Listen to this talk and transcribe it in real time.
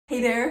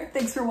Hey there,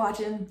 thanks for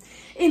watching.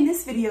 In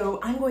this video,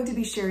 I'm going to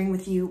be sharing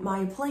with you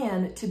my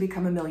plan to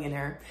become a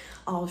millionaire.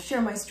 I'll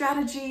share my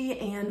strategy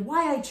and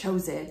why I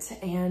chose it,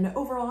 and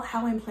overall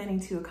how I'm planning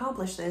to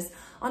accomplish this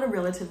on a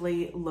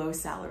relatively low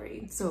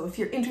salary. So if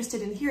you're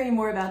interested in hearing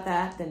more about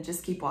that, then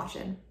just keep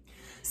watching.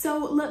 So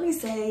let me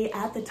say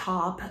at the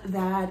top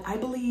that I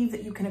believe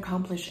that you can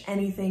accomplish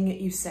anything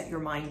you set your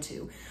mind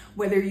to.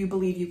 Whether you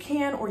believe you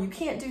can or you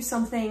can't do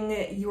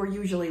something, you are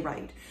usually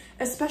right,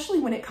 especially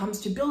when it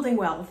comes to building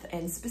wealth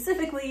and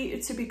specifically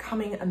to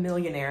becoming a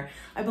millionaire.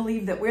 I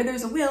believe that where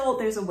there's a will,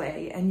 there's a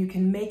way, and you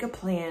can make a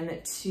plan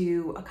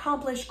to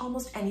accomplish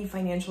almost any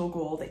financial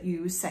goal that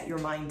you set your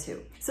mind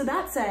to. So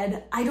that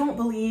said, I don't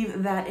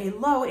believe that a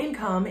low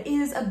income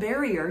is a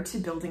barrier to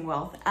building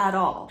wealth at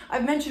all.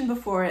 I've mentioned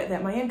before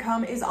that my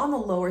income is on the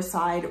lower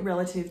side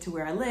relative to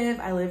where I live.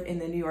 I live in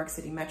the New York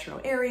City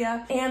metro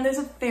area, and there's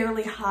a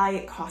fairly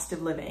high cost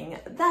of living.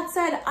 That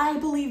said, I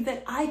believe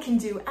that I can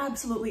do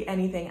absolutely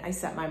anything I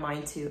set my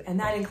mind to, and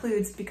that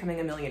includes becoming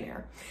a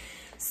millionaire.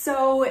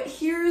 So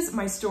here's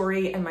my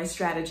story and my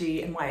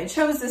strategy and why I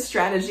chose this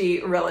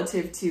strategy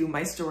relative to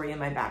my story and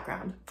my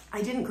background.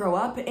 I didn't grow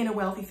up in a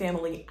wealthy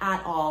family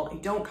at all. I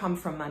don't come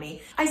from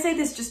money. I say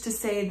this just to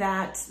say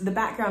that the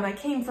background I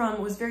came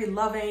from was very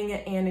loving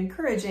and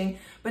encouraging,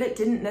 but it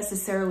didn't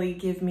necessarily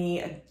give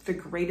me the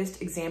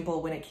greatest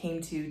example when it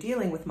came to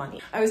dealing with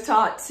money. I was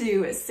taught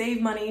to save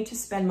money, to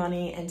spend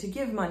money, and to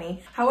give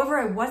money. However,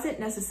 I wasn't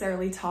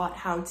necessarily taught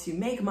how to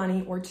make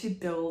money or to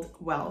build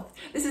wealth.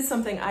 This is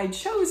something I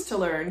chose to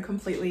learn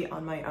completely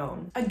on my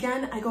own.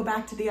 Again, I go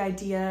back to the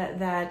idea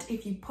that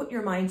if you put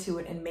your mind to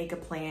it and make a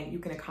plan, you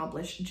can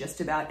accomplish just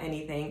about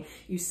anything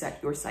you set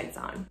your sights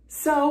on.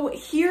 So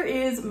here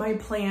is my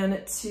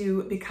plan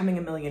to becoming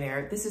a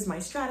millionaire. This is my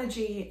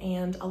strategy,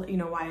 and I'll let you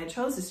know why I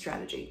chose this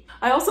strategy.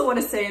 I also want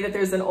to say that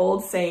there's an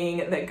old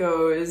saying that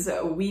goes,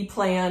 "We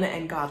plan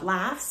and God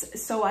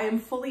laughs." So I am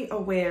fully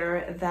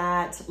aware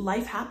that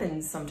life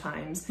happens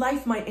sometimes.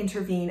 Life might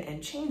intervene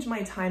and change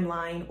my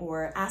timeline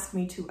or ask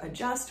me to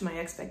adjust my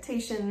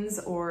expectations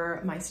or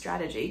my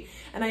strategy,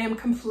 and I am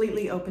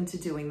completely open to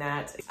doing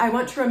that. I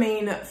want to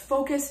remain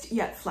focused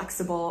yet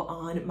flexible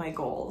on my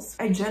goals.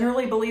 I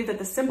generally believe that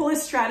the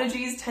simplest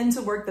strategies tend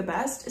to work the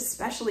best,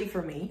 especially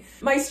for me.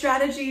 My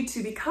strategy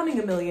to becoming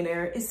a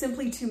millionaire is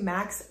simply to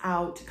max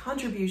out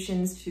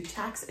contributions to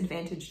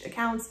tax-advantaged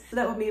accounts. So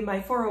that would be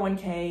my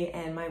 401k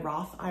and my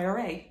Roth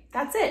IRA.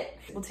 That's it.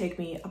 It will take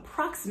me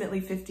approximately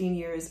 15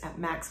 years at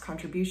max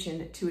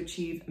contribution to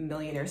achieve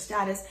millionaire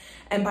status.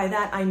 And by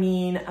that, I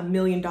mean $1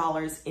 million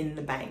in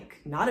the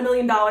bank. Not $1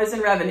 million in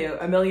revenue,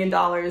 $1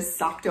 million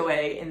socked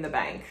away in the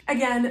bank.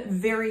 Again,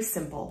 very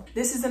simple.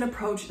 This is an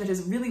approach that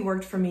has really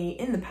worked for me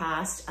in the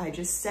past. I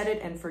just set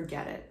it and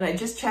forget it. And I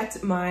just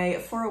checked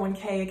my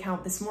 401k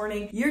account this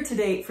morning. Year to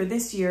date for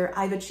this year,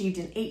 I've achieved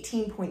an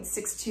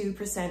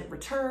 18.62%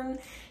 return,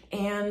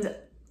 and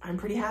I'm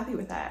pretty happy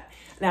with that.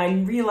 Now, I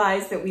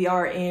realize that we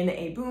are in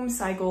a boom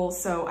cycle,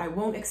 so I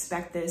won't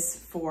expect this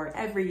for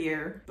every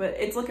year, but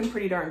it's looking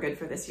pretty darn good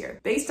for this year.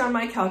 Based on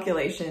my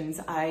calculations,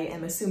 I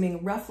am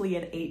assuming roughly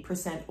an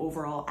 8%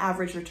 overall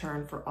average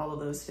return for all of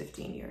those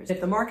 15 years. If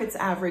the market's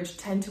averaged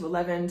 10 to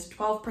 11 to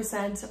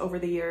 12% over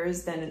the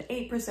years, then an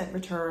 8%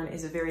 return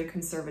is a very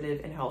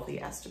conservative and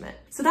healthy estimate.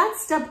 So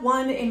that's step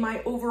one in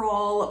my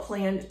overall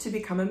plan to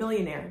become a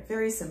millionaire.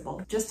 Very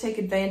simple. Just take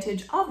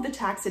advantage of the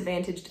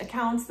tax-advantaged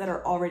accounts that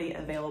are already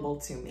available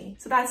to me.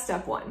 So that's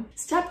step one.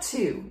 Step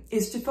two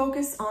is to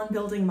focus on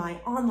building my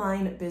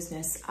online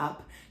business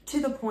up to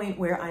the point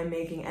where I'm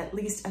making at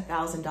least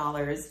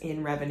 $1,000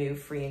 in revenue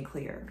free and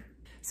clear.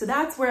 So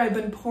that's where I've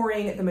been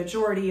pouring the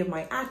majority of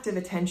my active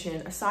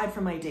attention aside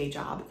from my day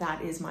job.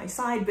 That is my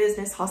side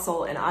business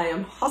hustle, and I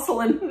am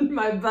hustling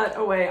my butt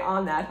away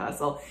on that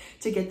hustle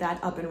to get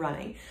that up and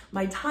running.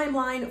 My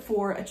timeline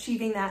for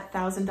achieving that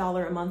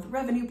 $1,000 a month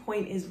revenue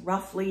point is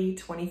roughly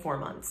 24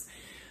 months.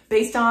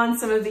 Based on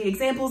some of the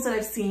examples that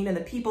I've seen and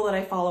the people that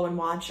I follow and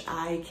watch,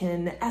 I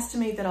can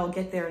estimate that I'll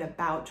get there in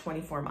about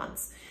 24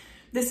 months.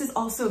 This is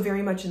also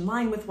very much in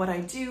line with what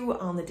I do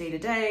on the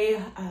day-to-day.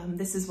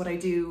 This is what I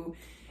do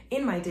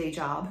in my day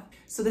job.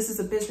 So this is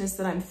a business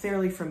that I'm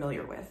fairly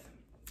familiar with.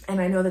 And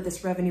I know that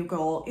this revenue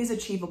goal is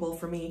achievable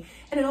for me,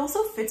 and it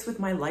also fits with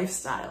my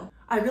lifestyle.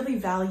 I really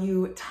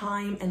value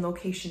time and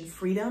location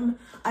freedom.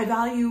 I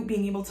value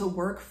being able to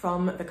work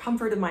from the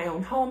comfort of my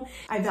own home.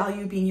 I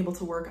value being able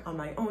to work on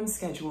my own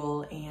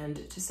schedule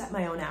and to set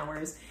my own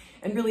hours,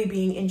 and really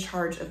being in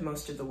charge of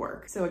most of the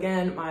work. So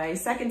again, my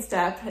second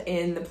step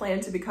in the plan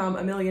to become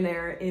a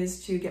millionaire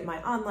is to get my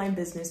online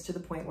business to the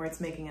point where it's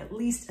making at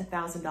least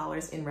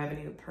 $1,000 in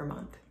revenue per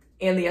month.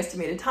 And the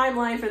estimated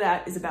timeline for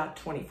that is about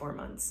 24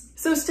 months.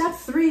 So step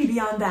three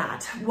beyond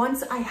that,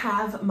 once I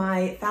have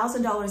my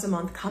 $1,000 a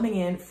month coming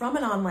in from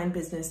an online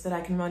business that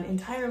I can run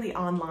entirely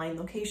online,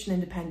 location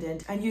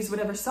independent, and use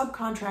whatever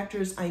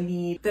subcontractors I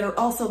need that are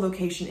also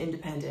location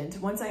independent.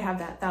 Once I have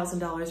that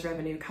 $1,000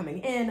 revenue coming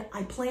in,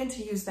 I plan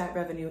to use that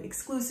revenue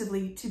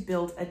exclusively to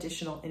build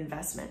additional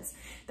investments.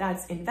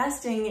 That's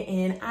investing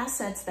in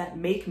assets that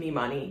make me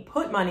money,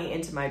 put money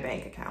into my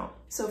bank account.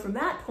 So from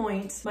that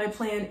point, my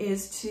plan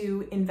is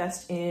to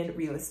invest in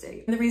real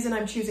estate. And the reason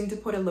I'm choosing to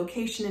put a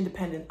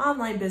location-independent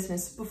online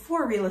business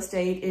before real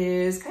estate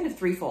is kind of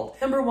threefold.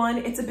 Number one,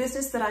 it's a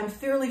business that I'm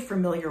fairly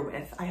familiar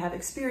with. I have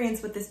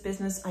experience with this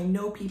business. I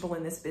know people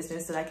in this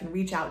business that I can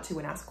reach out to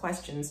and ask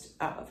questions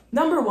of.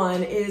 Number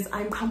one is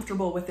I'm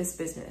comfortable with this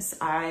business.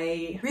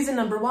 Reason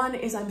number one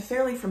is I'm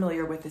fairly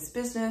familiar with this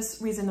business.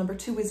 Reason number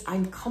two is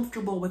I'm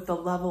comfortable with the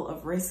level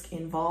of risk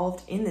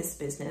involved in this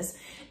business.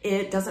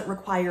 It doesn't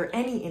require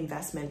any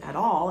investment at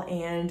all,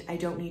 and I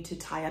don't need to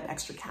tie up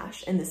extra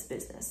cash in this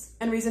business.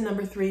 And reason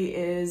number three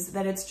is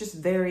that it's just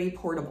very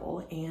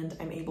portable and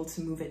I'm able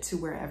to move it to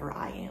wherever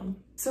I am.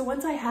 So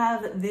once I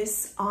have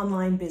this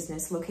online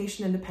business,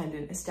 location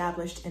independent,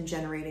 established and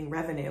generating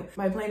revenue,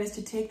 my plan is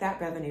to take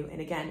that revenue and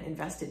again,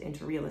 invest it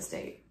into real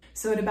estate.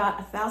 So at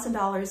about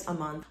 $1,000 a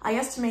month, I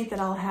estimate that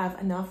I'll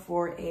have enough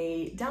for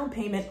a down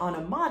payment on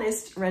a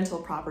modest rental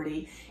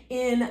property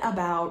in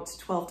about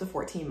 12 to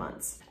 14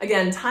 months.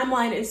 Again,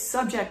 timeline is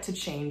subject to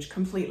change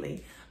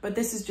completely, but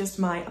this is just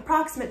my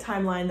approximate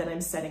timeline that I'm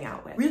setting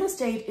out with. Real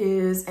estate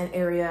is an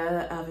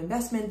area of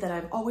investment that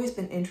I've always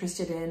been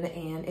interested in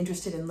and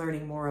interested in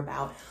learning more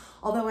about.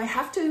 Although I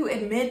have to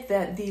admit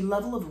that the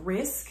level of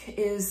risk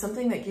is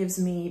something that gives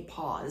me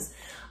pause.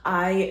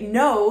 I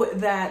know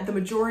that the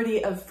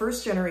majority of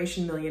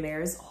first-generation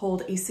millionaires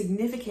hold a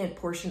significant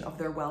portion of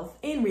their wealth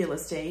in real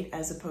estate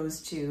as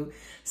opposed to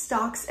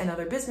stocks and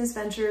other business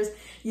ventures,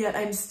 yet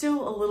I'm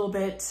still a little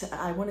bit,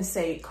 I want to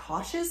say,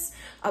 cautious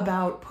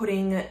about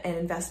putting an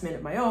investment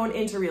of my own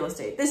into real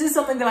estate. This is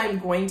something that I'm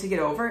going to get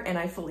over and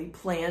I fully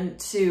plan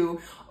to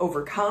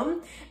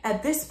overcome.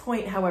 At this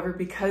point, however,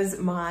 because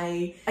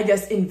my,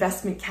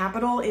 investment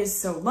capital is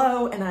so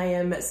low and I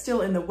am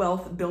still in the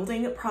wealth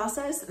building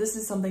process, this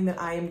is something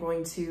that I am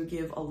going to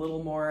give a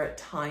little more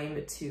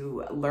time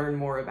to learn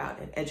more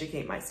about and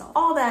educate myself.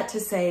 All that to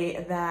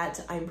say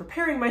that I'm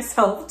preparing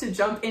myself to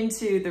jump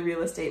into the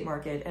real estate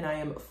market and I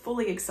am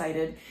fully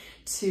excited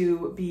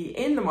to be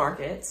in the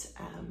market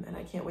and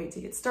I can't wait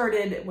to get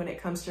started when it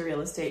comes to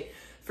real estate.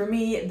 For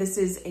me, this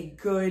is a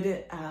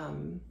good,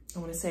 I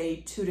want to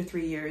say 2 to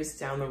 3 years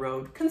down the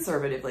road,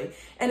 conservatively.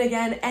 And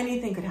again,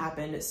 anything could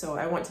happen. So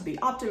I want to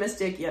be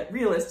optimistic yet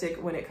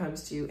realistic when it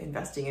comes to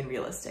investing in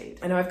real estate.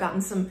 I know I've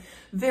gotten some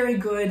very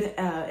good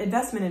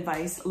investment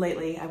advice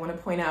lately. I want to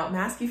point out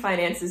Maskey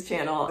Finance's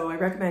channel. So I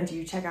recommend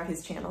you check out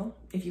his channel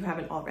if you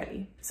haven't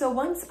already. So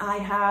once I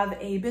have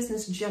a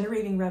business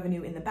generating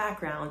revenue in the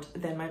background,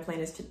 then my plan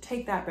is to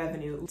take that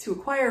revenue to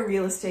acquire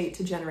real estate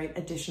to generate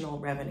additional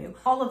revenue.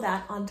 All of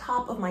that on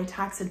top of my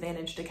tax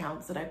advantaged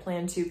accounts that I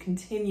plan to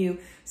continue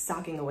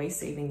stocking away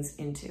savings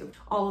into.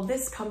 All of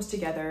this comes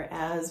together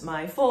as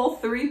my full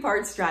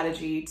 3-part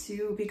strategy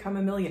to become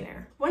a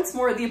millionaire. Once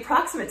more, the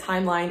approximate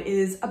timeline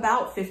is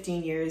about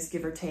 15 years,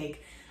 give or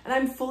take. And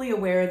I'm fully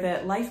aware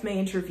that life may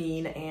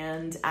intervene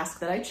and ask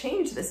that I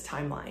change this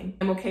timeline.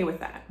 I'm okay with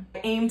that. I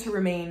aim to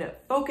remain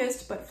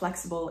focused but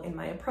flexible in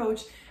my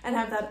approach and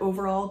have that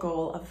overall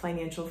goal of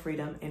financial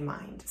freedom in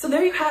mind. So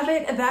there you have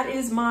it. That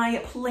is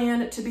my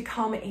plan to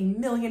become a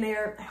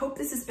millionaire. I hope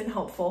this has been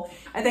helpful.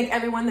 I thank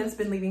everyone that's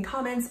been leaving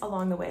comments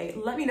along the way.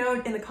 Let me know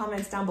in the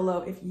comments down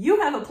below if you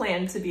have a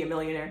plan to be a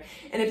millionaire.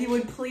 And if you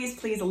would please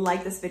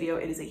like this video.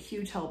 It is a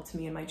huge help to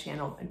me and my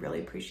channel. I'd really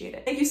appreciate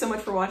it. Thank you so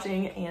much for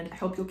watching and I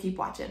hope you'll keep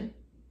watching.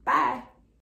 Bye.